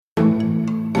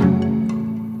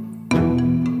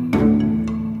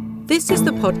This is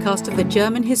the podcast of the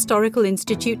German Historical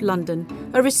Institute London,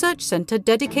 a research centre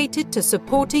dedicated to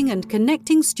supporting and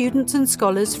connecting students and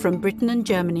scholars from Britain and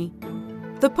Germany.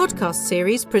 The podcast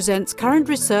series presents current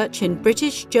research in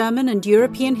British, German and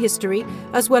European history,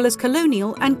 as well as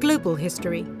colonial and global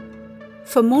history.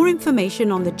 For more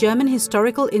information on the German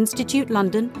Historical Institute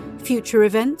London, future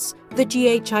events, the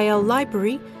GHIL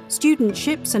Library,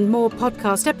 studentships and more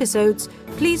podcast episodes,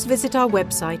 please visit our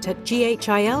website at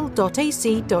ghil.ac.uk.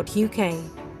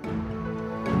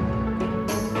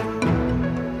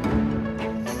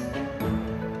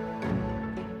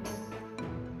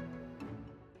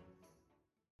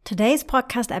 Today's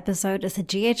podcast episode is a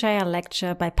GHIL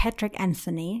lecture by Patrick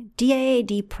Anthony,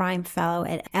 DAAD Prime Fellow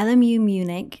at LMU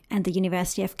Munich and the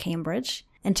University of Cambridge,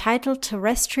 entitled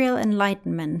Terrestrial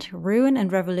Enlightenment, Ruin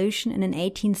and Revolution in an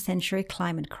 18th Century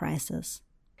Climate Crisis.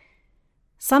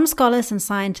 Some scholars and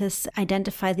scientists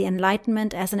identify the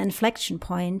Enlightenment as an inflection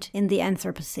point in the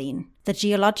Anthropocene, the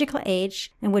geological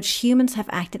age in which humans have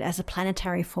acted as a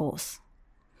planetary force.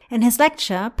 In his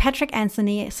lecture, Patrick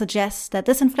Anthony suggests that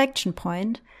this inflection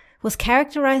point was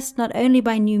characterized not only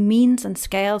by new means and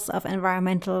scales of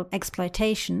environmental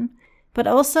exploitation, but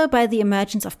also by the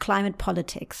emergence of climate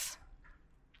politics.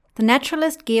 The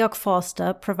naturalist Georg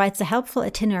Forster provides a helpful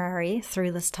itinerary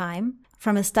through this time,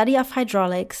 from his study of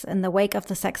hydraulics in the wake of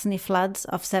the Saxon floods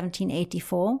of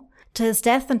 1784 to his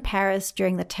death in Paris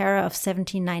during the Terror of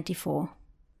 1794.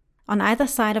 On either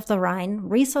side of the Rhine,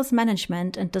 resource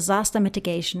management and disaster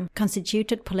mitigation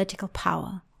constituted political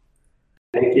power.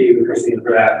 Thank you, Christine,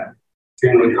 for that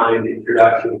extremely kind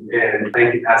introduction, and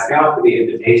thank you, Pascal, for the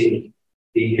invitation to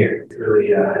be here. It's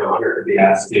really an honor to be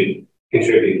asked to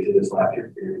contribute to this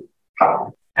lecture series.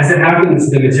 As it happens,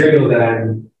 the material that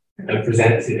I'm going to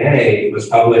present today was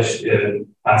published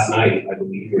last night, I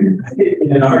believe,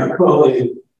 in an article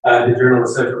in the Journal of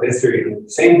Social History with the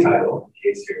same title,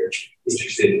 in case you're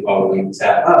interested in following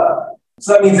that up.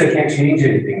 So that means I can't change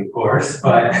anything, of course,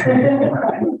 but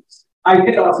I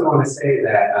did also want to say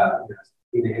that, as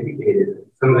Tina indicated,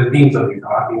 some of the themes I'll be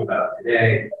talking about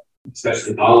today,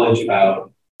 especially knowledge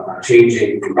about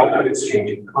changing environments,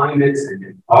 changing climates,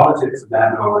 and politics of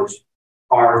that knowledge,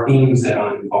 are themes that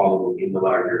I'm following in the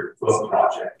larger book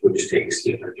project, which takes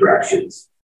different directions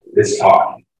in this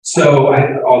talk. So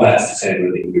all that's to say, I'm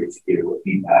really eager to hear what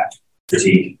feedback,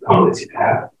 critique, comments you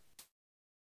have.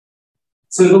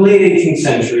 So the late 18th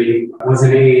century was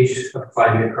an age of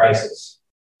climate crisis.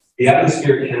 The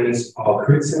atmospheric chemist Paul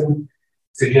Crutzen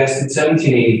suggested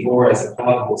 1784 as a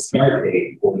plausible start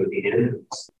date for the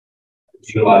emergence, the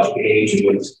geological age in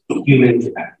which humans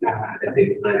had a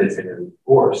big planetary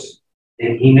force.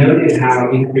 And he noted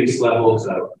how increased levels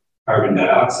of carbon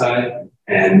dioxide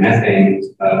and methane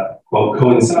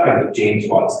coincide with James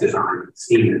Watt's design of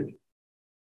steam engine.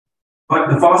 But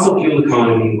the fossil fuel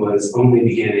economy was only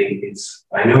beginning its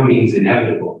by no means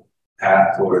inevitable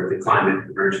path toward the climate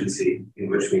emergency in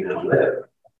which we now live.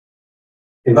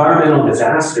 Environmental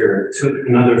disaster took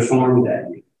another form that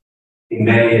year. In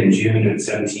May and June of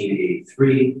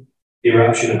 1783, the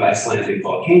eruption of Icelandic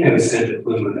volcanoes sent a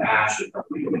plume of ash across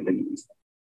the United.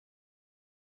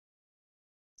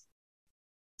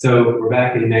 So we're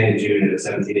back in May and June of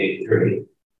 1783.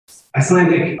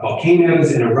 Icelandic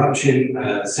volcanoes in eruption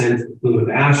sent a plume of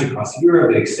ash across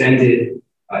Europe. It extended,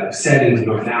 set into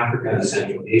North Africa and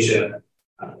Central Asia.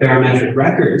 Barometric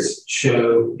records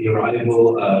show the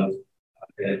arrival of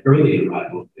an early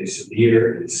arrival of a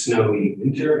severe and snowy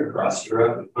winter across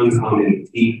Europe, with uncommon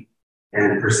deep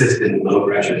and persistent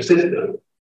low-pressure system.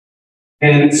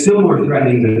 And still more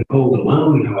threatening than cold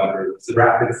alone, however, was the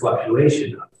rapid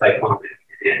fluctuation of cyclonic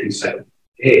and anticyclonic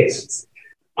days.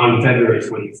 On February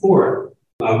 24th,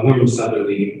 warm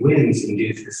southerly winds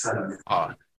induced a sudden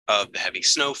thaw of the heavy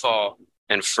snowfall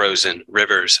and frozen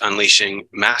rivers, unleashing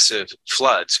massive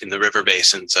floods in the river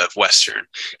basins of Western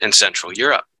and Central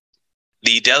Europe.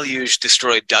 The deluge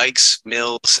destroyed dikes,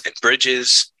 mills, and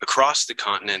bridges across the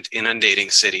continent,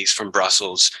 inundating cities from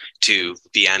Brussels to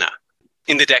Vienna.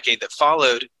 In the decade that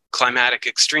followed, climatic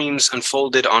extremes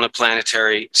unfolded on a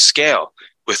planetary scale,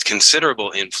 with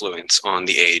considerable influence on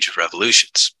the age of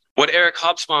revolutions. What Eric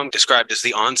Hobsbawm described as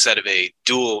the onset of a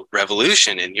dual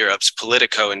revolution in Europe's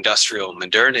politico-industrial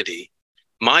modernity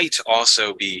might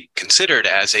also be considered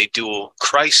as a dual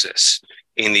crisis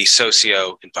in the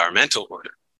socio-environmental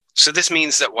order. So this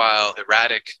means that while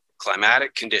erratic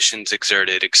climatic conditions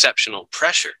exerted exceptional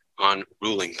pressure on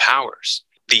ruling powers,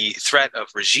 the threat of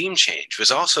regime change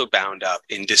was also bound up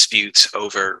in disputes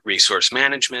over resource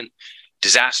management,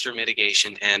 disaster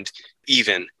mitigation, and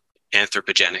even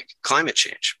anthropogenic climate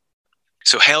change.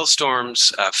 So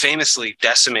hailstorms famously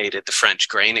decimated the French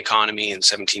grain economy in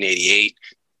 1788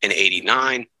 and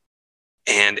 89,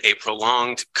 and a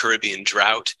prolonged Caribbean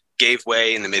drought gave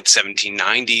way in the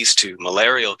mid-1790s to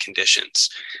malarial conditions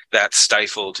that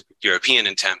stifled European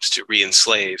attempts to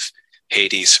re-enslave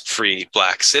Haiti's free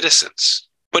Black citizens.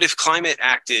 But if climate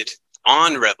acted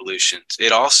on revolutions,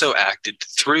 it also acted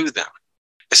through them,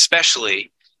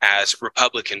 especially as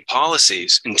Republican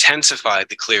policies intensified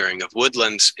the clearing of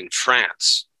woodlands in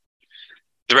France.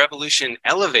 The revolution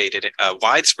elevated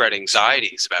widespread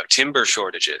anxieties about timber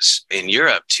shortages in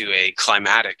Europe to a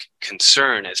climatic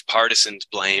concern as partisans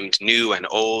blamed new and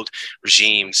old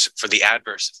regimes for the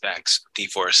adverse effects of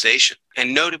deforestation.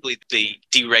 And notably, the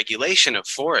deregulation of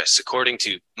forests according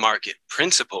to market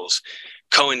principles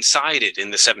coincided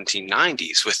in the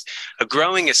 1790s with a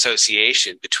growing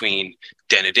association between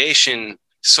denudation,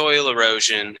 soil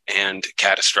erosion, and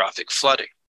catastrophic flooding.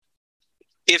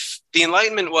 If the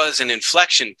Enlightenment was an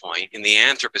inflection point in the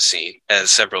Anthropocene,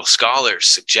 as several scholars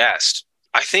suggest,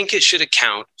 I think it should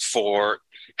account for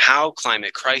how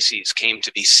climate crises came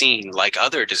to be seen, like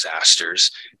other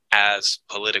disasters, as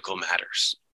political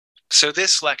matters. So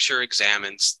this lecture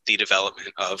examines the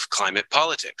development of climate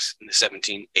politics in the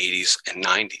 1780s and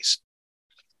 90s.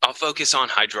 I'll focus on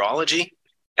hydrology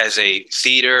as a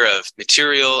theater of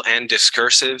material and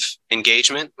discursive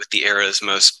engagement with the era's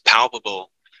most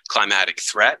palpable climatic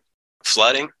threat,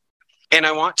 flooding. And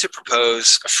I want to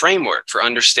propose a framework for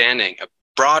understanding a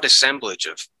broad assemblage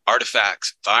of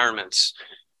artifacts, environments,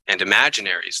 and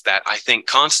imaginaries that I think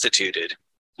constituted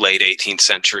late 18th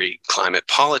century climate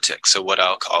politics, so what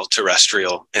I'll call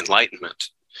terrestrial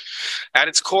enlightenment. At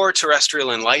its core,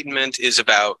 terrestrial enlightenment is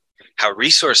about how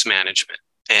resource management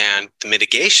and the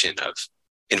mitigation of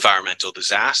environmental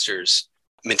disasters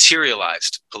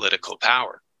materialized political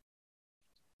power.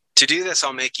 To do this,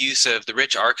 I'll make use of the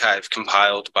rich archive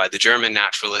compiled by the German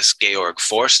naturalist Georg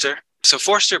Forster. So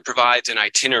Forster provides an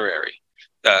itinerary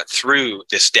through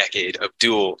this decade of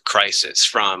dual crisis,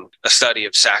 from a study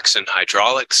of Saxon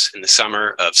hydraulics in the summer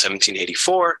of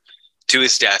 1784 to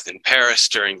his death in Paris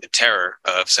during the Terror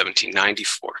of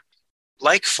 1794.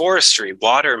 Like forestry,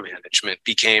 water management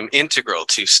became integral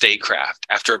to statecraft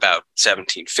after about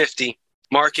 1750,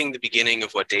 marking the beginning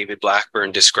of what David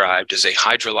Blackburn described as a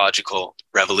hydrological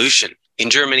revolution in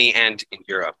Germany and in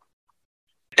Europe.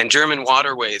 And German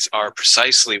waterways are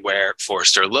precisely where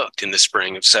Forster looked in the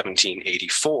spring of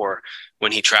 1784,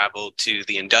 when he traveled to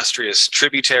the industrious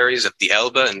tributaries of the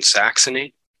Elbe in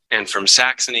Saxony. And from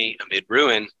Saxony, amid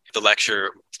ruin, the lecture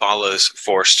follows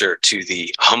Forster to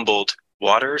the humbled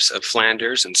waters of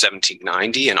Flanders in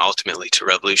 1790 and ultimately to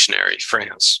revolutionary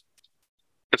France.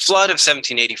 The flood of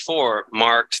 1784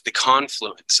 marked the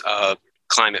confluence of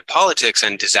climate politics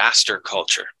and disaster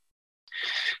culture.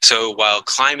 So while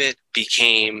climate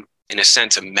became, in a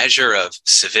sense, a measure of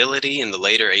civility in the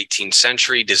later 18th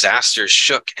century, disasters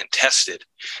shook and tested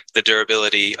the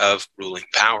durability of ruling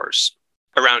powers.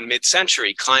 Around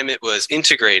mid-century, climate was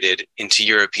integrated into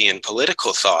European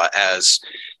political thought as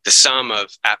the sum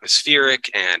of atmospheric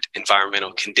and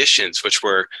environmental conditions, which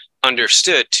were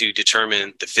understood to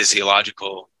determine the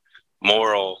physiological,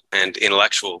 moral, and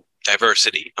intellectual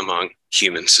diversity among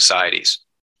human societies.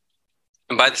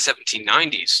 And by the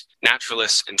 1790s,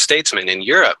 naturalists and statesmen in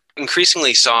Europe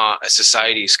increasingly saw a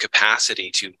society's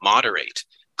capacity to moderate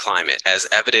climate as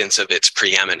evidence of its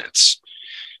preeminence.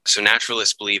 So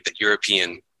naturalists believed that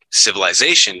European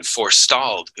civilization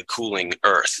forestalled the cooling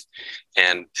Earth,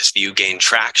 and this view gained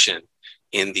traction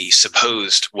in the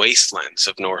supposed wastelands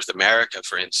of North America,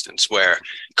 for instance, where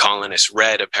colonists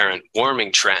read apparent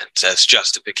warming trends as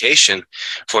justification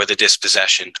for the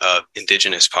dispossession of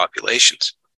indigenous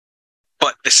populations.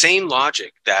 But the same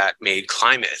logic that made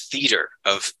climate a theater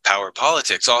of power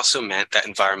politics also meant that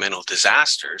environmental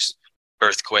disasters,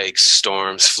 earthquakes,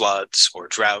 storms, floods, or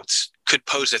droughts, could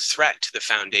pose a threat to the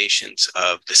foundations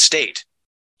of the state.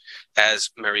 As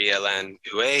Marie-Hélène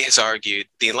Huet has argued,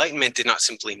 the Enlightenment did not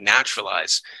simply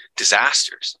naturalize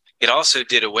disasters. It also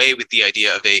did away with the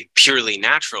idea of a purely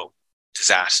natural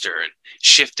disaster and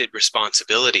shifted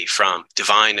responsibility from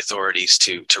divine authorities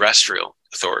to terrestrial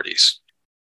authorities.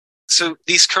 So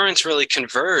these currents really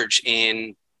converge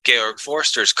in Georg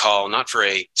Forster's call not for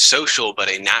a social but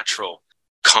a natural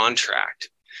contract.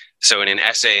 So in an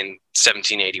essay in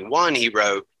 1781, he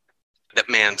wrote that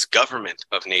man's government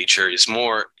of nature is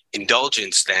more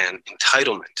indulgence than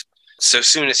entitlement. So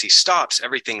soon as he stops,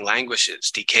 everything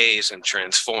languishes, decays, and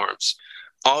transforms.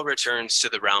 All returns to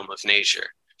the realm of nature.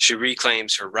 She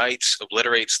reclaims her rights,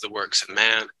 obliterates the works of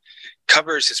man,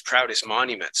 covers his proudest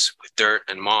monuments with dirt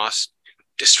and moss,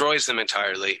 destroys them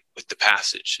entirely with the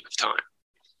passage of time.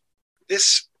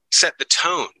 this set the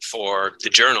tone for the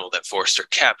journal that Forster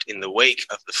kept in the wake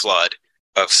of the flood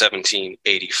of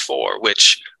 1784,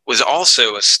 which was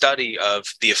also a study of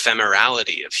the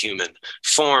ephemerality of human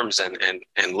forms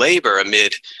and labor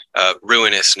amid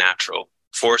ruinous natural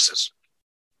forces.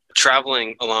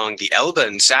 Traveling along the Elbe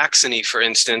in Saxony, for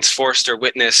instance, Forster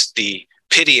witnessed the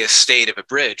piteous state of a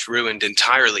bridge ruined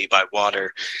entirely by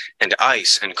water and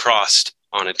ice and crossed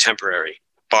on a temporary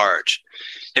barge.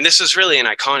 And this was really an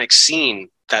iconic scene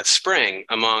that spring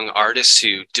among artists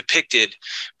who depicted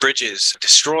bridges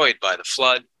destroyed by the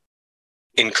flood.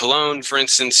 In Cologne, for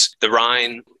instance, the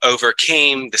Rhine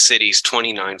overcame the city's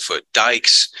 29-foot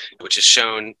dikes, which is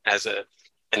shown as an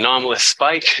anomalous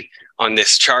spike on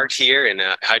this chart here in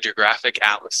a hydrographic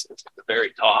atlas at the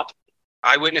very top.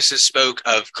 Eyewitnesses spoke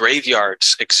of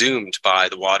graveyards exhumed by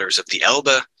the waters of the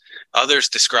Elbe. Others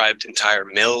described entire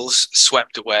mills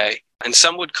swept away, and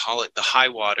some would call it the high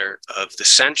water of the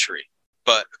century.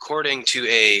 But according to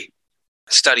a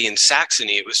study in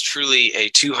Saxony, it was truly a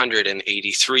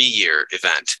 283-year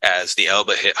event, as the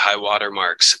Elbe hit high water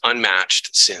marks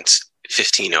unmatched since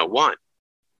 1501.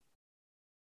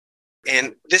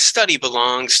 And this study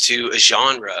belongs to a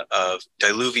genre of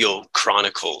diluvial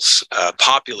chronicles,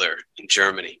 popular in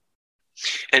Germany.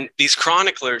 And these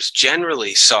chroniclers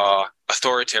generally saw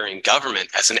authoritarian government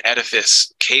as an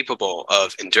edifice capable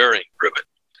of enduring ruin.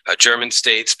 German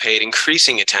states paid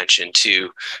increasing attention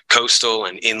to coastal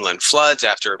and inland floods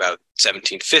after about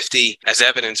 1750, as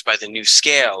evidenced by the new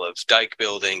scale of dike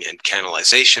building and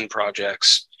canalization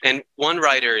projects. And one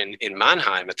writer in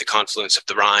Mannheim, at the confluence of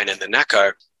the Rhine and the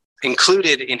Neckar,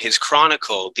 included in his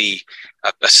chronicle a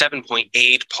 7-point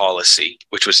aid policy,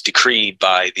 which was decreed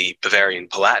by the Bavarian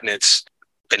Palatinate's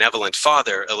benevolent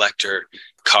father, Elector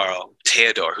Karl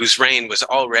Theodor, whose reign was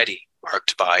already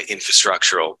marked by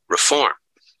infrastructural reform.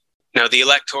 Now, the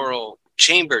electoral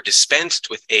chamber dispensed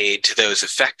with aid to those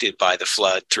affected by the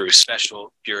flood through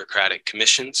special bureaucratic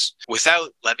commissions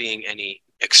without levying any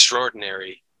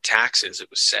extraordinary taxes, it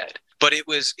was said. But it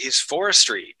was his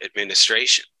forestry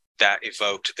administration that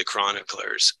evoked the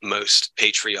chronicler's most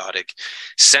patriotic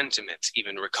sentiments,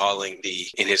 even recalling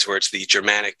in his words, the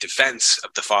Germanic defense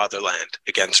of the fatherland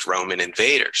against Roman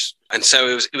invaders. And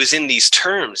so it was in these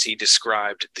terms he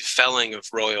described the felling of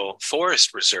royal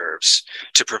forest reserves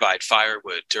to provide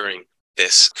firewood during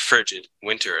this frigid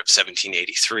winter of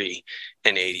 1783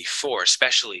 and 84,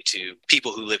 especially to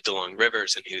people who lived along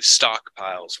rivers and whose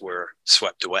stockpiles were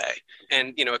swept away.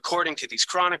 And, according to these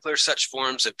chroniclers, such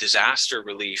forms of disaster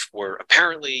relief were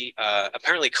apparently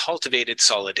cultivated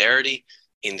solidarity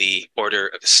in the order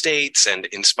of the states and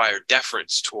inspired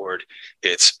deference toward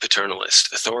its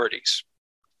paternalist authorities.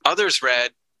 Others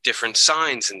read different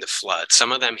signs in the flood,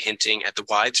 some of them hinting at the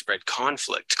widespread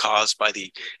conflict caused by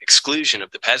the exclusion of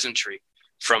the peasantry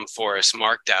from forests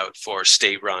marked out for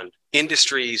state-run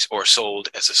industries or sold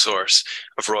as a source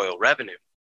of royal revenue.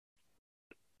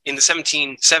 In the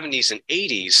 1770s and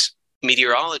 80s,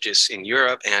 meteorologists in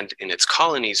Europe and in its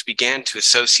colonies began to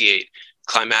associate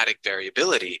climatic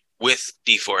variability with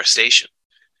deforestation.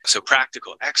 So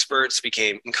practical experts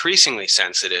became increasingly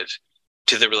sensitive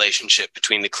to the relationship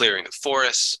between the clearing of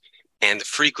forests and the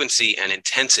frequency and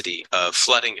intensity of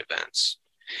flooding events.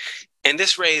 And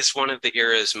this raised one of the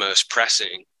era's most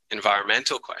pressing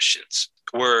environmental questions.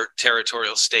 Were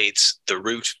territorial states the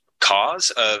root cause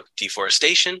of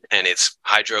deforestation and its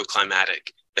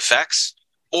hydroclimatic effects?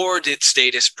 Or did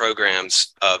statist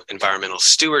programs of environmental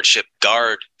stewardship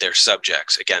guard their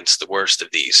subjects against the worst of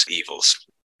these evils?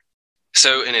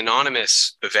 So an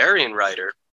anonymous Bavarian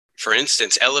writer, for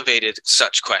instance, elevated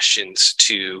such questions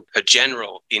to a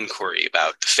general inquiry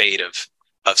about the fate of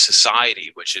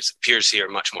society, which appears here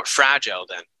much more fragile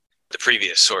than the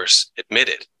previous source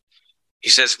admitted. He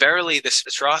says, "Verily, this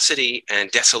atrocity and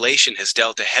desolation has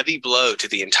dealt a heavy blow to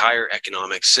the entire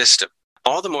economic system.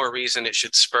 All the more reason it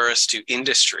should spur us to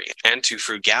industry and to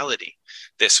frugality,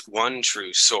 this one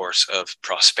true source of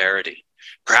prosperity.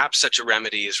 Perhaps such a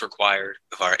remedy is required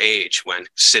of our age when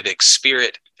civic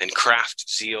spirit and craft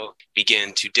zeal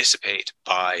begin to dissipate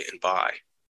by and by."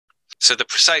 So the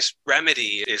precise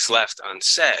remedy is left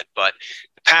unsaid, but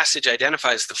the passage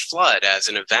identifies the flood as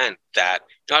an event that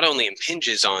not only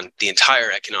impinges on the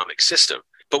entire economic system,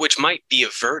 but which might be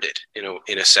averted,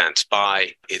 in a sense,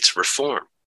 by its reform.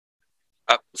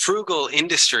 Frugal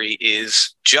industry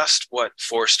is just what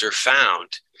Forster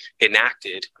found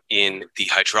enacted in the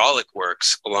hydraulic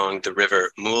works along the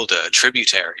river Mulde, a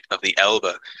tributary of the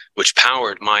Elbe, which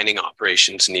powered mining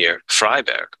operations near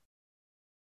Freiberg.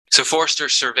 So Forster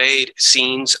surveyed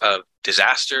scenes of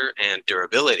disaster and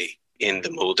durability in the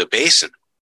Mulde Basin.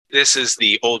 This is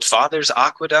the Old Father's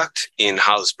Aqueduct in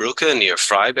Halsbrücke near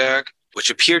Freiberg, which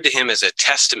appeared to him as a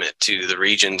testament to the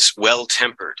region's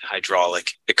well-tempered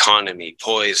hydraulic economy,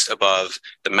 poised above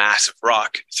the mass of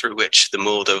rock through which the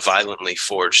Mulde violently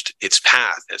forged its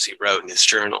path, as he wrote in his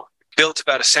journal. Built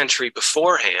about a century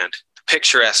beforehand, the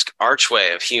picturesque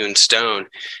archway of hewn stone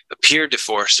appeared to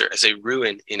Forster as a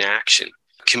ruin in action,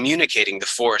 communicating the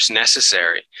force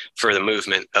necessary for the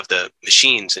movement of the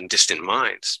machines in distant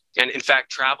mines. And in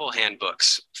fact, travel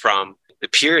handbooks from the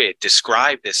period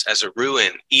describe this as a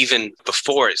ruin even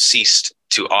before it ceased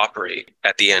to operate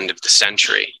at the end of the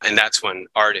century. And that's when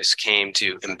artists came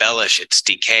to embellish its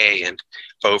decay and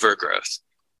overgrowth.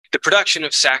 The production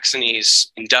of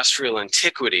Saxony's industrial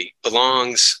antiquity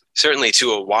belongs certainly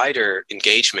to a wider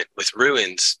engagement with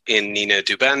ruins, in Nina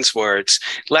Duben's words,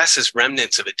 less as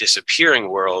remnants of a disappearing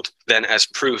world than as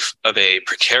proof of a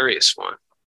precarious one.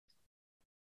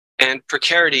 And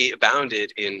precarity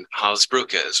abounded in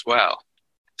Halsbrücke as well.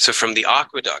 So from the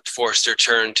aqueduct, Forster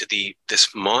turned to this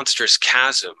monstrous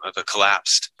chasm of a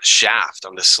collapsed shaft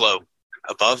on the slope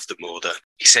above the Mulde.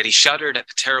 He said he shuddered at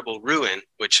the terrible ruin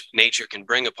which nature can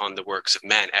bring upon the works of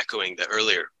men, echoing the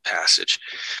earlier passage.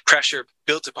 Pressure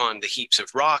built upon the heaps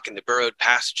of rock and the burrowed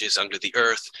passages under the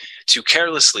earth to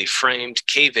carelessly framed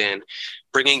cave in,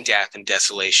 bringing death and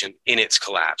desolation in its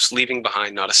collapse, leaving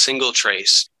behind not a single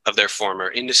trace of their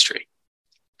former industry.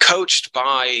 Coached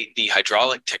by the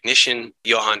hydraulic technician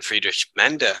Johann Friedrich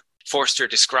Mende, Forster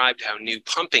described how new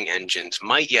pumping engines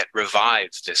might yet revive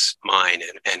this mine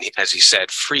and, as he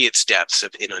said, free its depths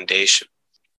of inundation.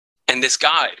 And this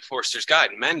guide, Forster's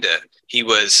guide, Mende, he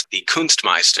was the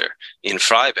Kunstmeister in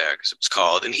Freiberg, as it was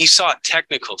called, and he sought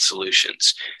technical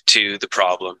solutions to the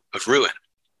problem of ruin.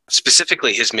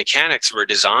 Specifically, his mechanics were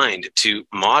designed to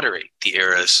moderate the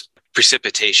era's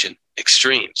precipitation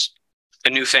extremes. A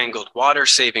newfangled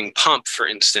water-saving pump, for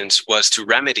instance, was to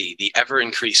remedy the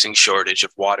ever-increasing shortage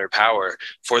of water power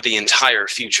for the entire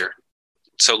future.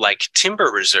 So like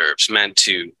timber reserves meant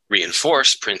to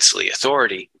reinforce princely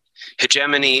authority,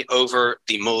 hegemony over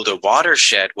the Mulde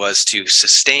watershed was to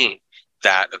sustain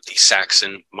that of the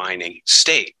Saxon mining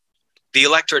state. The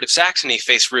electorate of Saxony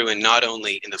faced ruin not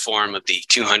only in the form of the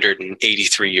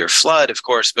 283-year flood, of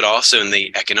course, but also in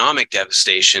the economic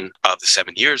devastation of the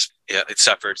 7 years. It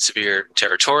suffered severe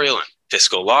territorial and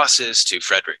fiscal losses to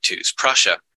Frederick II's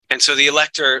Prussia. And so the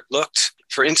elector looked,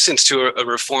 for instance, to a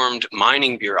reformed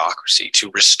mining bureaucracy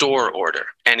to restore order.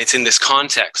 And it's in this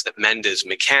context that Mende's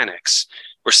mechanics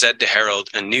were said to herald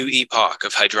a new epoch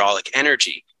of hydraulic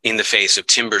energy in the face of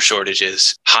timber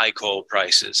shortages, high coal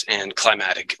prices, and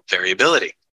climatic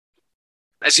variability.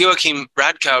 As Joachim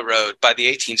Radkau wrote, by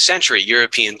the 18th century,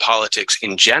 European politics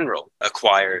in general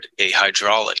acquired a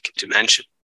hydraulic dimension.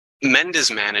 Mende's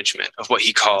management of what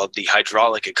he called the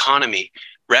hydraulic economy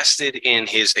rested in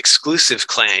his exclusive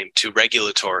claim to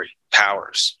regulatory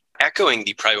powers, echoing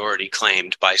the priority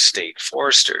claimed by state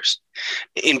foresters.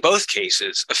 In both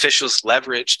cases, officials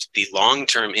leveraged the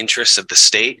long-term interests of the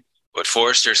state, what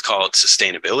foresters called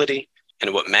sustainability,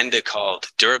 and what Mende called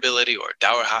durability or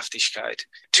Dauerhaftigkeit,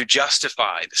 to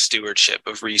justify the stewardship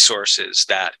of resources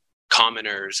that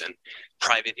commoners and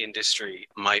private industry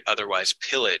might otherwise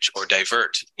pillage or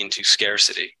divert into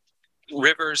scarcity.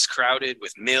 Rivers crowded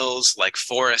with mills, like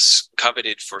forests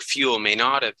coveted for fuel, may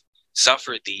not have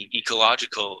suffered the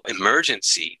ecological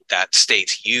emergency that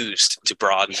states used to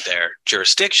broaden their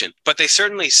jurisdiction, but they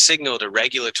certainly signaled a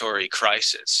regulatory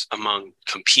crisis among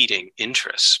competing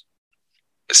interests.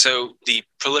 So the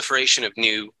proliferation of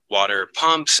new water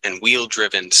pumps and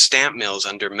wheel-driven stamp mills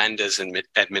under Mende's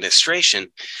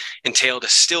administration entailed a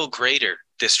still greater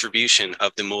distribution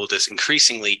of the Mulde's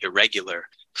increasingly irregular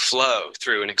flow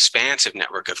through an expansive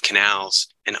network of canals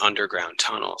and underground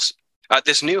tunnels.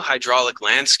 This new hydraulic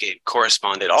landscape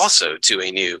corresponded also to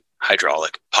a new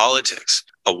hydraulic politics,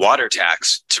 a water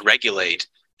tax to regulate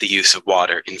the use of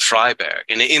water in Freiberg,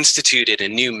 and it instituted a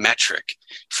new metric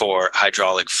for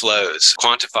hydraulic flows,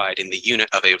 quantified in the unit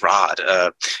of a rod,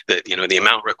 the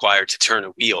amount required to turn a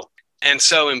wheel, and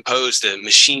so imposed a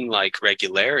machine-like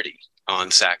regularity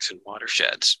on Saxon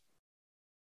watersheds.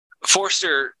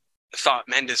 Forster thought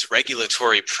Mende's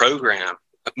regulatory program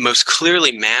most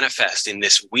clearly manifest in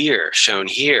this weir shown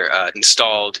here,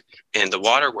 installed, and the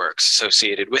waterworks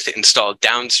associated with it installed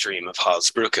downstream of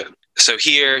Halsbrücke. So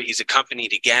here he's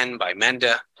accompanied again by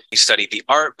Mende. He studied the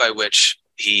art by which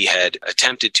he had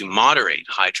attempted to moderate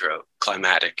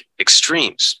hydroclimatic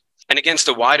extremes. And against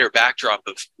a wider backdrop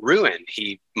of ruin,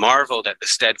 he marveled at the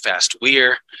steadfast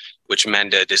weir, which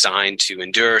Mende designed to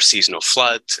endure seasonal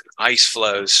floods and ice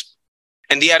flows.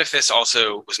 And the edifice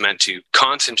also was meant to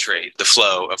concentrate the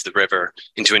flow of the river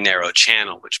into a narrow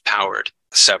channel, which powered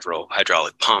several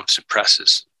hydraulic pumps and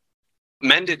presses.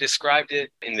 Mende described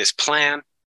it in this plan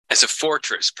as a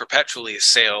fortress perpetually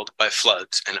assailed by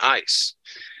floods and ice.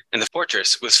 And the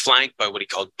fortress was flanked by what he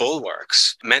called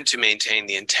bulwarks, meant to maintain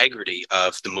the integrity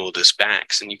of the Mulde's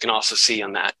banks. And you can also see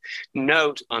on that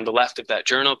note on the left of that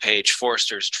journal page,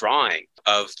 Forster's drawing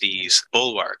of these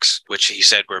bulwarks, which he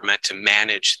said were meant to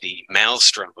manage the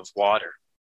maelstrom of water.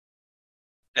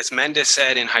 As Mende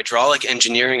said, in hydraulic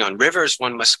engineering on rivers,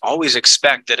 one must always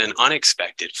expect that an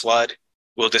unexpected flood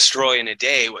will destroy in a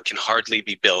day what can hardly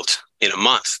be built in a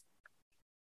month.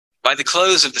 By the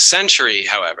close of the century,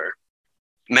 however,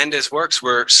 Mende's works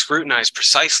were scrutinized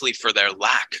precisely for their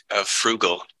lack of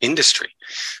frugal industry.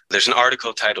 There's an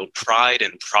article titled Pride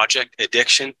and Project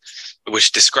Addiction,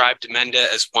 which described Mende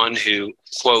as one who,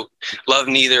 quote, loved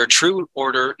neither true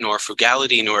order nor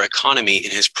frugality nor economy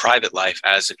in his private life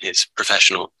as in his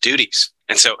professional duties.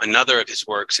 And so another of his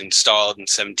works, installed in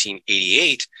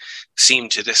 1788,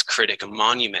 seemed to this critic a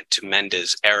monument to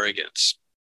Mende's arrogance.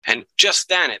 And just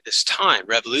then, at this time,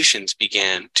 revolutions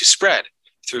began to spread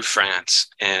through France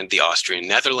and the Austrian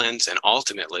Netherlands, and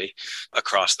ultimately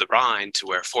across the Rhine to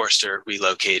where Forster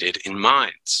relocated in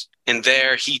Mainz. And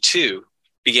there he too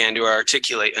began to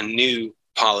articulate a new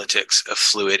politics of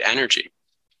fluid energy.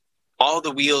 All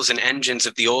the wheels and engines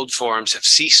of the old forms have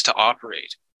ceased to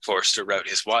operate, Forster wrote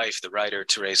his wife, the writer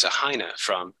Theresa Heine,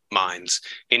 from Mainz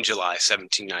in July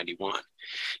 1791.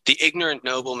 The ignorant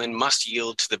nobleman must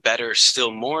yield to the better,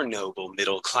 still more noble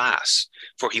middle class,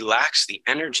 for he lacks the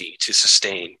energy to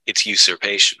sustain its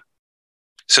usurpation.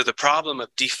 So the problem of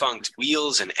defunct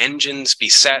wheels and engines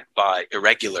beset by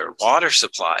irregular water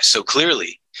supply, so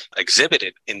clearly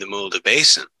exhibited in the Mulde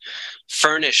Basin,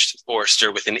 furnished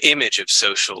Forster with an image of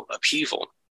social upheaval.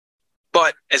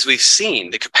 But as we've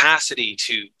seen, the capacity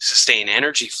to sustain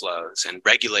energy flows and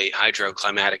regulate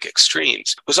hydroclimatic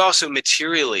extremes was also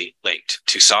materially linked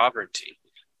to sovereignty.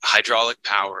 Hydraulic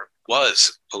power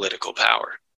was political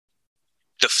power.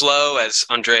 The flow, as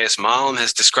Andreas Malm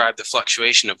has described the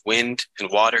fluctuation of wind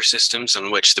and water systems on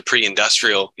which the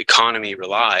pre-industrial economy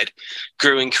relied,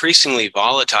 grew increasingly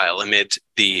volatile amid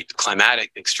the climatic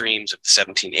extremes of the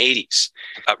 1780s.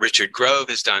 Richard Grove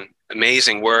has done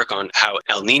amazing work on how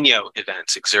El Nino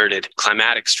events exerted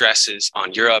climatic stresses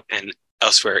on Europe and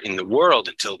elsewhere in the world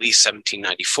until at least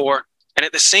 1794. And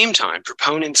at the same time,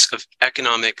 proponents of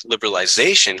economic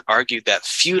liberalization argued that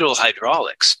feudal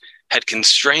hydraulics had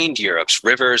constrained Europe's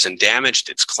rivers and damaged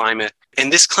its climate. And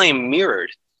this claim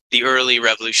mirrored the early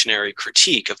revolutionary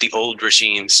critique of the old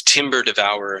regime's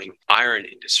timber-devouring iron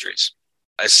industries.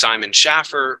 As Simon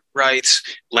Schaffer writes,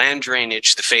 land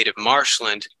drainage, the fate of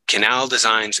marshland, canal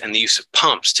designs, and the use of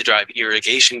pumps to drive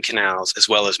irrigation canals as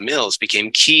well as mills became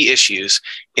key issues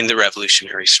in the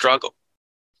revolutionary struggle.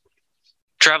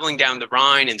 Traveling down the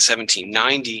Rhine in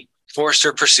 1790,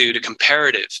 Forster pursued a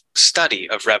comparative study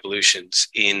of revolutions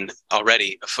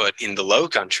already afoot in the Low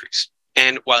Countries.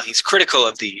 And while he's critical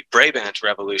of the Brabant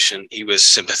Revolution, he was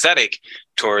sympathetic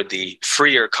toward the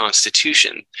freer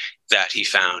constitution that he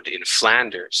found in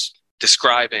Flanders,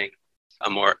 describing a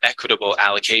more equitable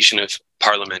allocation of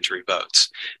parliamentary votes.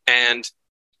 And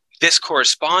this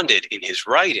corresponded in his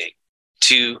writing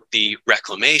to the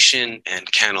reclamation and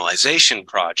canalization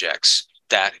projects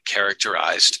that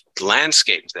characterized the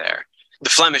landscape there. The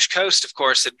Flemish coast, of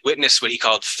course, had witnessed what he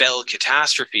called fell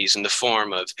catastrophes in the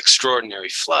form of extraordinary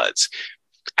floods.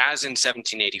 As in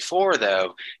 1784,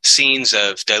 though, scenes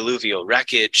of diluvial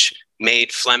wreckage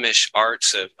made Flemish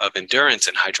arts of endurance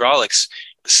and hydraulics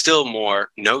still more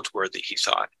noteworthy, he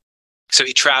thought. So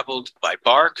he traveled by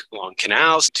bark along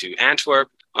canals to Antwerp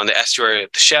on the estuary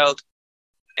of the Scheldt.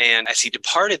 And as he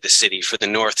departed the city for the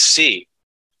North Sea,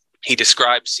 he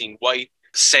described seeing white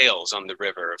sails on the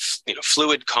river of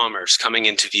fluid commerce coming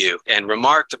into view, and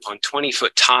remarked upon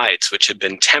 20-foot tides which had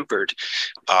been tempered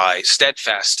by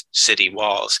steadfast city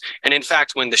walls. And in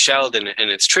fact, when the Scheldt and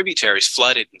its tributaries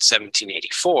flooded in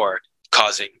 1784,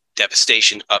 causing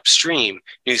devastation upstream,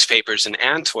 newspapers in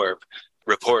Antwerp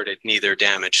reported neither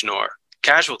damage nor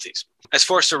casualties. As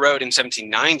Forster wrote in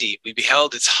 1790, we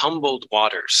beheld its humbled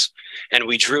waters, and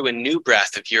we drew a new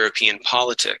breath of European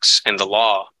politics and the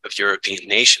law of European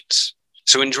nations.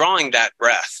 So in drawing that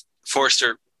breath,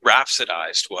 Forster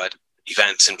rhapsodized what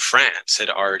events in France had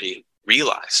already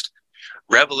realized.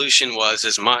 Revolution was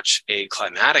as much a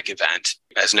climatic event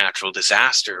as natural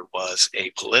disaster was a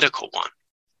political one.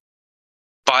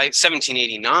 By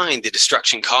 1789, the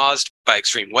destruction caused by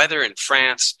extreme weather in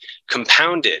France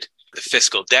compounded the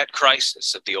fiscal debt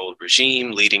crisis of the old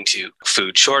regime, leading to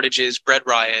food shortages, bread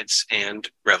riots, and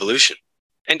revolution.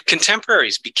 And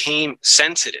contemporaries became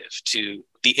sensitive to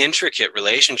the intricate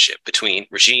relationship between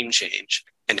regime change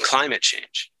and climate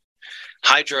change.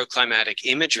 Hydroclimatic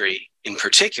imagery, in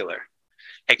particular,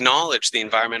 acknowledged the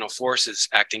environmental forces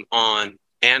acting on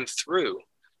and through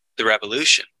the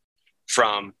revolution,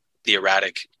 from the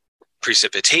erratic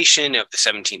precipitation of the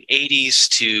 1780s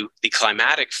to the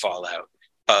climatic fallout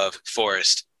of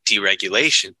forest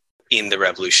deregulation in the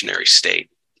revolutionary state.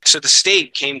 So the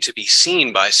state came to be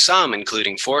seen by some,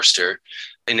 including Forster,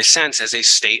 in a sense as a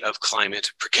state of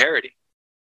climate precarity.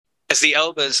 As the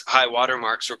Elbe's high water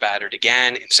marks were battered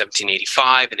again in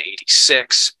 1785 and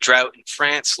 86, drought in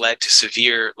France led to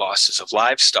severe losses of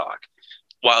livestock,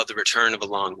 while the return of a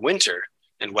long winter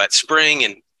and wet spring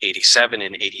in 87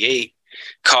 and 88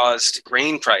 caused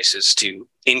grain prices to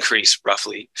increase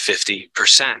roughly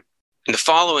 50%. And the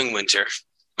following winter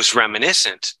was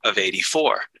reminiscent of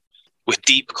 84, with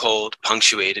deep cold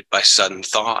punctuated by sudden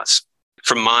thaws.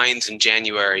 From mines in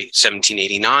January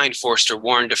 1789, Forster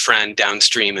warned a friend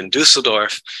downstream in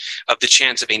Dusseldorf of the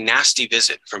chance of a nasty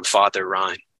visit from Father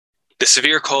Rhine. The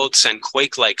severe cold sent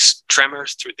quake-like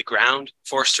tremors through the ground,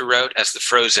 Forster wrote, as the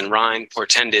frozen Rhine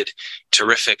portended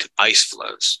terrific ice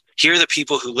flows. Here, the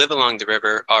people who live along the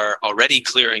river are already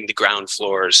clearing the ground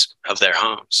floors of their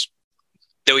homes,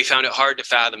 though he found it hard to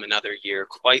fathom another year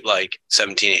quite like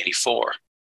 1784.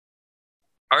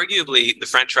 Arguably, the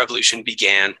French Revolution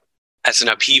began as an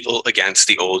upheaval against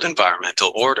the old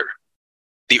environmental order.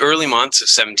 The early months of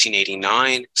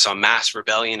 1789 saw mass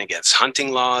rebellion against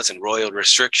hunting laws and royal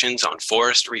restrictions on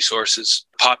forest resources.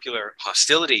 Popular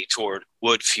hostility toward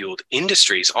wood-fueled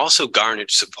industries also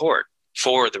garnered support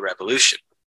for the revolution,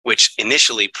 which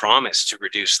initially promised to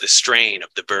reduce the strain of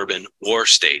the Bourbon war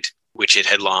state, which it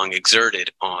had long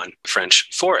exerted on French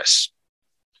forests.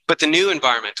 But the new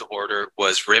environmental order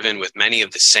was riven with many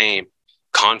of the same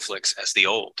conflicts as the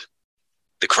old.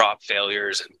 The crop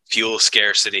failures and fuel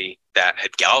scarcity that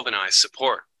had galvanized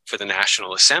support for the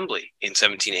National Assembly in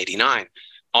 1789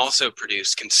 also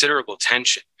produced considerable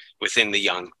tension within the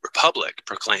young republic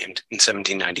proclaimed in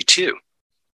 1792.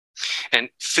 And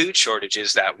food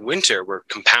shortages that winter were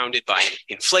compounded by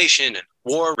inflation and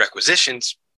war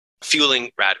requisitions,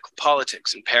 fueling radical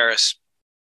politics in Paris.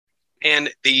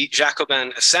 And the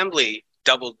Jacobin Assembly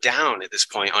doubled down at this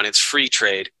point on its free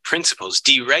trade principles,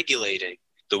 deregulating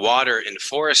the water and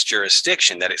forest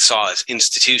jurisdiction that it saw as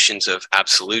institutions of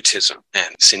absolutism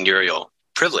and seigneurial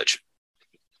privilege.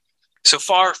 So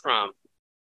far from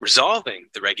resolving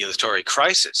the regulatory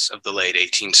crisis of the late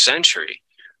 18th century,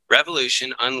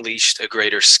 revolution unleashed a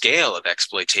greater scale of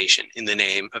exploitation in the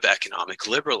name of economic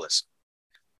liberalism.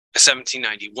 A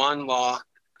 1791 law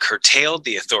curtailed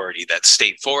the authority that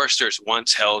state foresters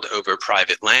once held over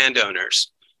private landowners,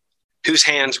 whose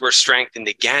hands were strengthened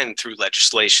again through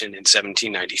legislation in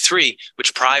 1793,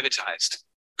 which privatized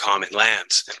common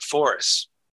lands and forests.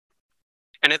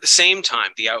 And at the same time,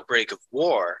 the outbreak of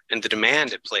war and the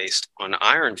demand it placed on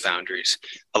iron foundries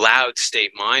allowed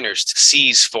state miners to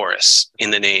seize forests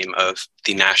in the name of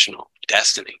the national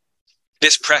destiny.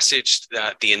 This presaged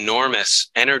the enormous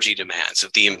energy demands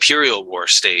of the imperial war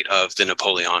state of the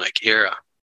Napoleonic era.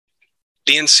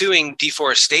 The ensuing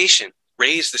deforestation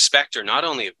raised the specter not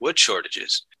only of wood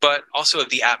shortages, but also of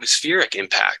the atmospheric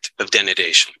impact of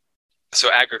denudation.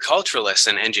 So agriculturalists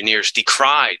and engineers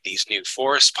decried these new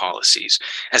forest policies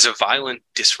as a violent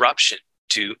disruption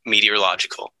to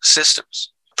meteorological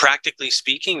systems. Practically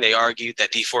speaking, they argued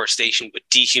that deforestation would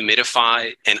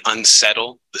dehumidify and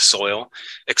unsettle the soil,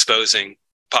 exposing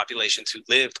populations who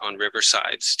lived on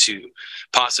riversides to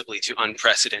possibly to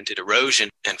unprecedented erosion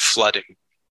and flooding.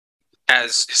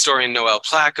 As historian Noel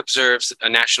Plack observes, a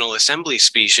National Assembly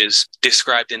speeches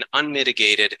described an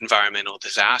unmitigated environmental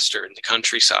disaster in the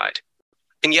countryside.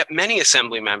 And yet many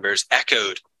Assembly members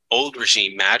echoed old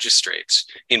regime magistrates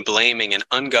in blaming an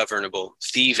ungovernable,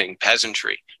 thieving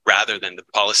peasantry rather than the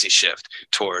policy shift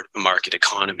toward a market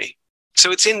economy.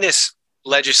 So it's in this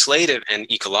legislative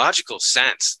and ecological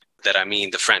sense that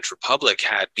the French Republic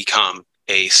had become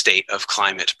a state of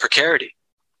climate precarity.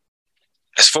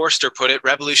 As Forster put it,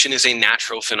 revolution is a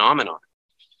natural phenomenon.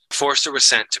 Forster was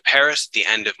sent to Paris at the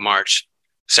end of March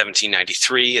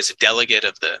 1793 as a delegate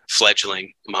of the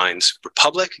fledgling Mines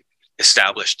Republic,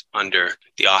 established under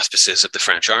the auspices of the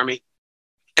French army.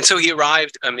 And so he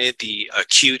arrived amid the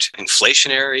acute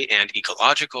inflationary and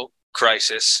ecological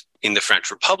crisis in the French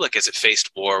Republic as it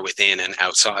faced war within and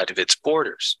outside of its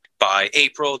borders. By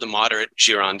April, the moderate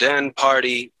Girondin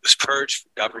party was purged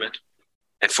from government.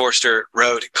 And Forster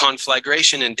wrote,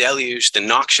 "Conflagration and deluge, the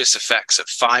noxious effects of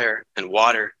fire and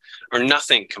water, are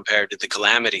nothing compared to the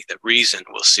calamity that reason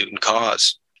will soon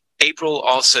cause." April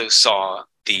also saw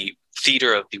the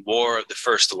theater of the War of the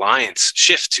First Alliance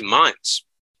shift to mines.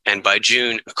 And by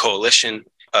June, a coalition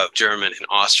of German and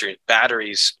Austrian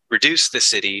batteries reduced the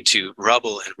city to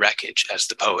rubble and wreckage, as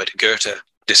the poet Goethe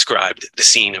described the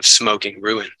scene of smoking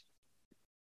ruin.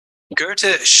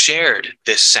 Goethe shared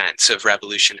this sense of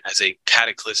revolution as a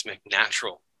cataclysmic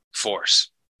natural force.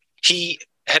 He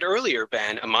had earlier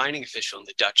been a mining official in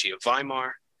the Duchy of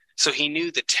Weimar, so he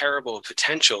knew the terrible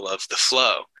potential of the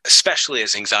flow, especially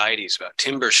as anxieties about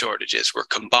timber shortages were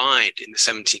combined in the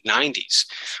 1790s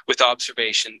with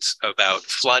observations about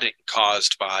flooding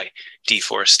caused by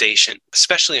deforestation,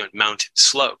 especially on mountain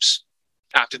slopes.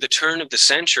 After the turn of the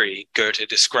century, Goethe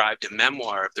described a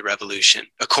memoir of the revolution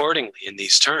accordingly in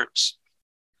these terms.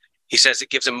 He says it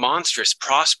gives a monstrous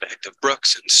prospect of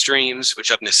brooks and streams, which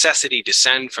of necessity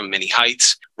descend from many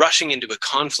heights, rushing into a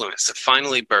confluence that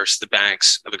finally bursts the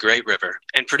banks of a great river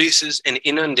and produces an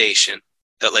inundation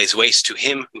that lays waste to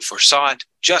him who foresaw it,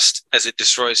 just as it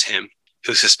destroys him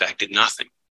who suspected nothing.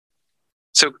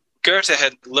 So Goethe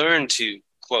had learned to,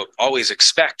 quote, always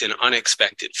expect an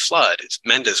unexpected flood, is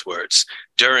Mende's words,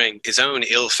 during his own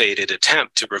ill-fated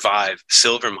attempt to revive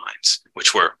silver mines,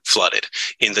 which were flooded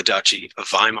in the Duchy of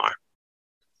Weimar.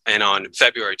 And on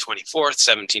February 24th,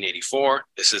 1784,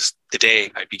 this is the day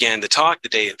I began the talk, the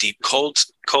day a deep cold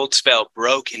spell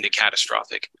broke into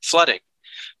catastrophic flooding.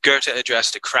 Goethe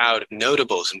addressed a crowd of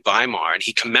notables in Weimar, and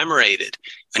he commemorated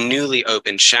a newly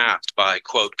opened shaft by,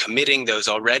 quote, committing those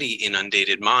already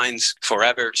inundated mines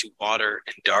forever to water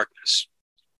and darkness.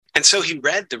 And so he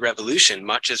read the revolution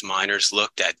much as miners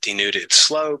looked at denuded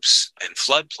slopes and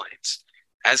floodplains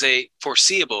as a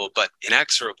foreseeable but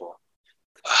inexorable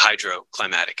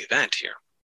hydroclimatic event here.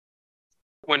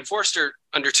 When Forster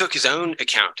undertook his own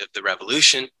account of the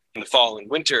revolution in the fall and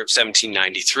winter of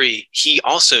 1793, he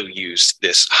also used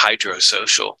this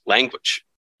hydrosocial language.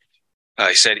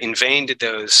 He said, in vain did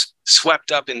those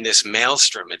swept up in this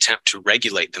maelstrom attempt to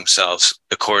regulate themselves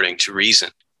according to reason.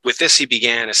 With this, he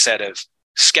began a set of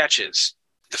sketches,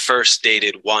 the first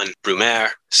dated 1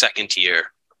 Brumaire, second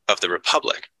year of the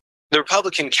Republic. The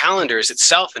Republican calendar is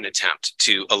itself an attempt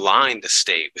to align the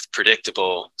state with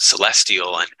predictable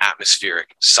celestial and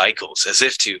atmospheric cycles, as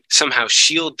if to somehow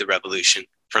shield the revolution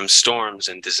from storms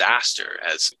and disaster,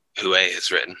 as Huet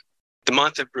has written. The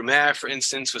month of Brumaire, for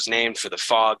instance, was named for the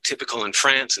fog typical in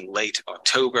France in late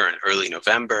October and early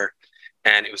November,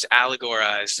 and it was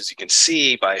allegorized, as you can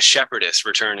see, by a shepherdess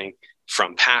returning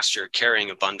from pasture carrying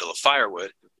a bundle of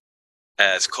firewood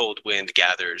as cold wind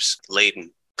gathers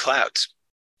laden clouds.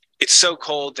 It's so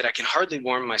cold that I can hardly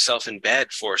warm myself in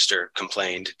bed, Forster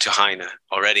complained to Heine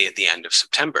already at the end of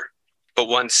September. But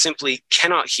one simply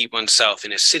cannot heat oneself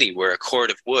in a city where a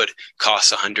cord of wood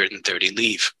costs 130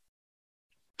 livres.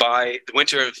 By the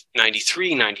winter of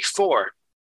 93-94,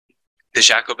 the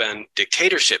Jacobin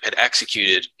dictatorship had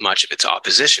executed much of its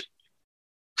opposition.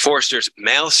 Forster's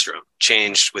maelstrom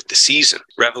changed with the season.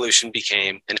 Revolution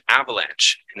became an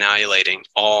avalanche, annihilating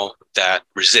all that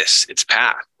resists its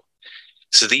path.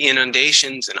 So the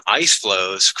inundations and ice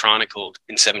flows chronicled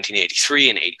in 1783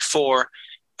 and 84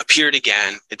 appeared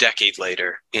again a decade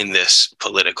later in this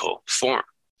political form.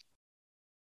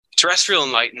 Terrestrial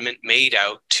Enlightenment made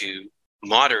out to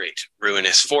moderate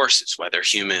ruinous forces, whether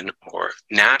human or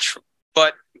natural.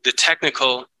 But the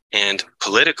technical and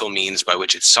political means by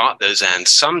which it sought those ends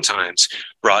sometimes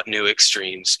brought new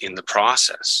extremes in the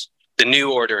process. The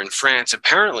new order in France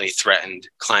apparently threatened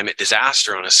climate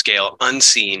disaster on a scale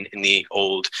unseen in the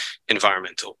old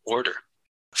environmental order.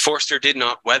 Forster did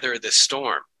not weather this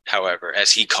storm, however,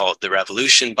 as he called the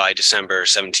revolution by December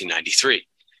 1793.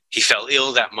 He fell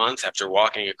ill that month after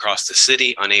walking across the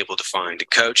city, unable to find a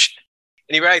coach.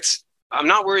 And he writes, I'm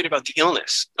not worried about the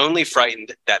illness, only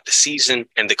frightened that the season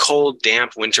and the cold,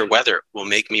 damp winter weather will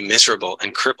make me miserable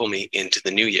and cripple me into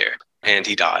the new year. And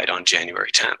he died on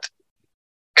January 10th.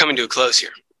 Coming to a close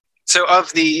here. So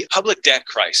of the public debt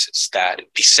crisis that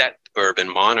beset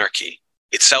urban monarchy,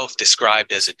 itself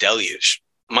described as a deluge,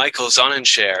 Michael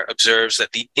Sonnenscheer observes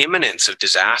that the imminence of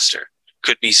disaster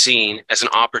could be seen as an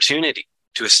opportunity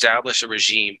to establish a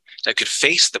regime that could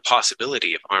face the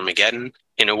possibility of Armageddon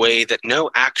in a way that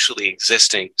no actually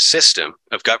existing system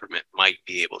of government might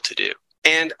be able to do.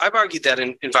 And I've argued that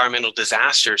environmental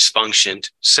disasters functioned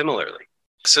similarly.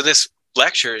 So this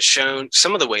lecture has shown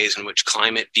some of the ways in which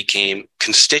climate became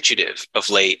constitutive of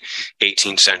late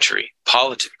 18th century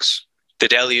politics. The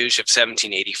deluge of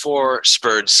 1784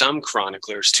 spurred some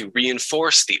chroniclers to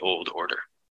reinforce the old order.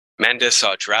 Mende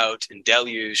saw drought and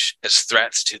deluge as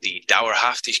threats to the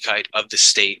Dauerhaftigkeit of the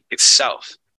state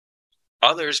itself.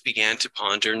 Others began to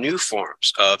ponder new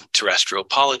forms of terrestrial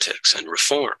politics and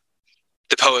reform.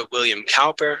 The poet William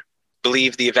Cowper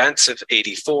believed the events of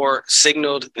 84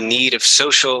 signaled the need of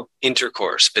social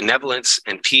intercourse, benevolence,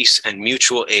 and peace and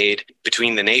mutual aid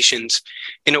between the nations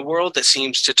in a world that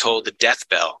seems to toll the death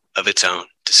bell of its own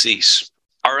decease.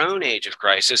 Our own age of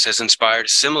crisis has inspired a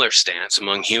similar stance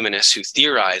among humanists who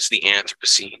theorize the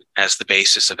Anthropocene as the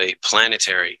basis of a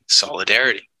planetary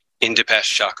solidarity. In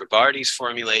Dipesh Chakrabarty's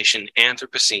formulation,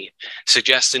 Anthropocene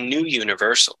suggests a new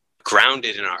universal,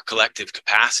 grounded in our collective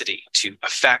capacity to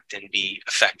affect and be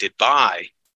affected by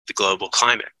the global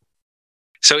climate.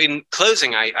 So in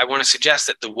closing, I want to suggest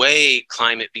that the way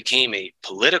climate became a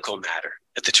political matter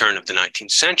at the turn of the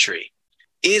 19th century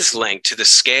is linked to the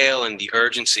scale and the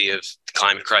urgency of the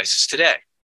climate crisis today.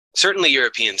 Certainly,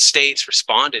 European states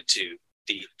responded to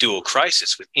the dual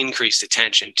crisis with increased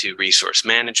attention to resource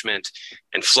management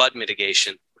and flood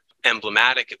mitigation.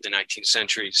 Emblematic of the 19th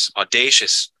century's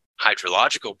audacious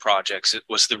hydrological projects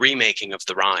was the remaking of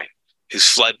the Rhine, whose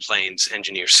floodplains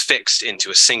engineers fixed into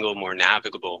a single, more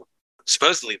navigable,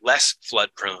 supposedly less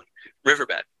flood-prone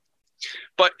riverbed.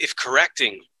 But if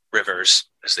correcting rivers,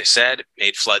 as they said,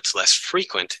 made floods less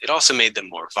frequent, it also made them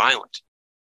more violent.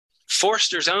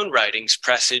 Forster's own writings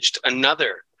presaged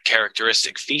another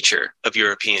characteristic feature of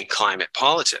European climate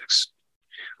politics.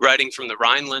 Writing from the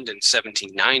Rhineland in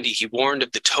 1790, he warned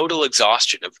of the total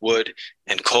exhaustion of wood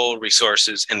and coal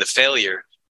resources and the failure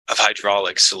of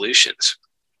hydraulic solutions.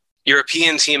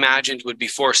 Europeans, he imagined, would be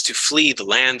forced to flee the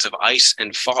lands of ice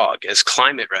and fog as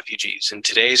climate refugees in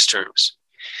today's terms,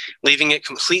 leaving it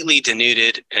completely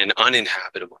denuded and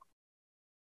uninhabitable.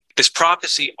 This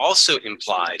prophecy also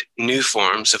implied new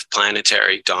forms of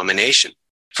planetary domination.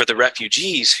 For the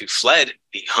refugees who fled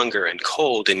the hunger and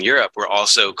cold in Europe were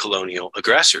also colonial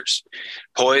aggressors,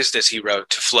 poised, as he wrote,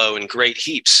 to flow in great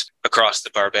heaps across the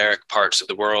barbaric parts of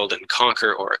the world and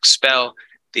conquer or expel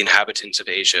the inhabitants of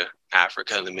Asia,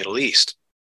 Africa, and the Middle East.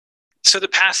 So the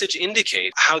passage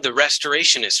indicates how the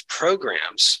restorationist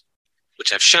programs,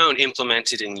 which have shown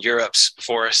implemented in Europe's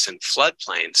forests and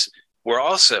floodplains, were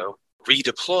also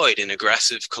redeployed in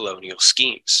aggressive colonial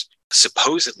schemes,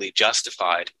 supposedly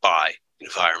justified by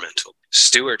environmental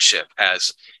stewardship,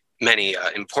 as many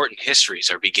important histories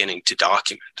are beginning to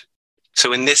document.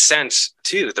 So in this sense,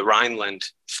 too, the Rhineland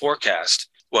forecast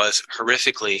was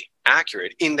horrifically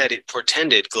accurate in that it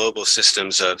portended global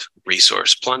systems of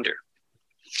resource plunder.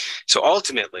 So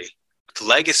ultimately, the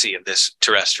legacy of this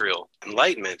terrestrial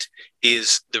enlightenment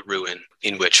is the ruin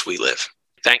in which we live.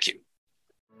 Thank you.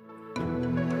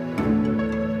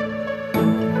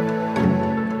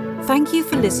 Thank you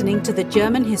for listening to the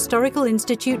German Historical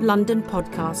Institute London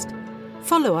podcast.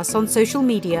 Follow us on social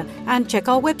media and check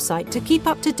our website to keep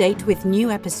up to date with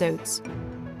new episodes.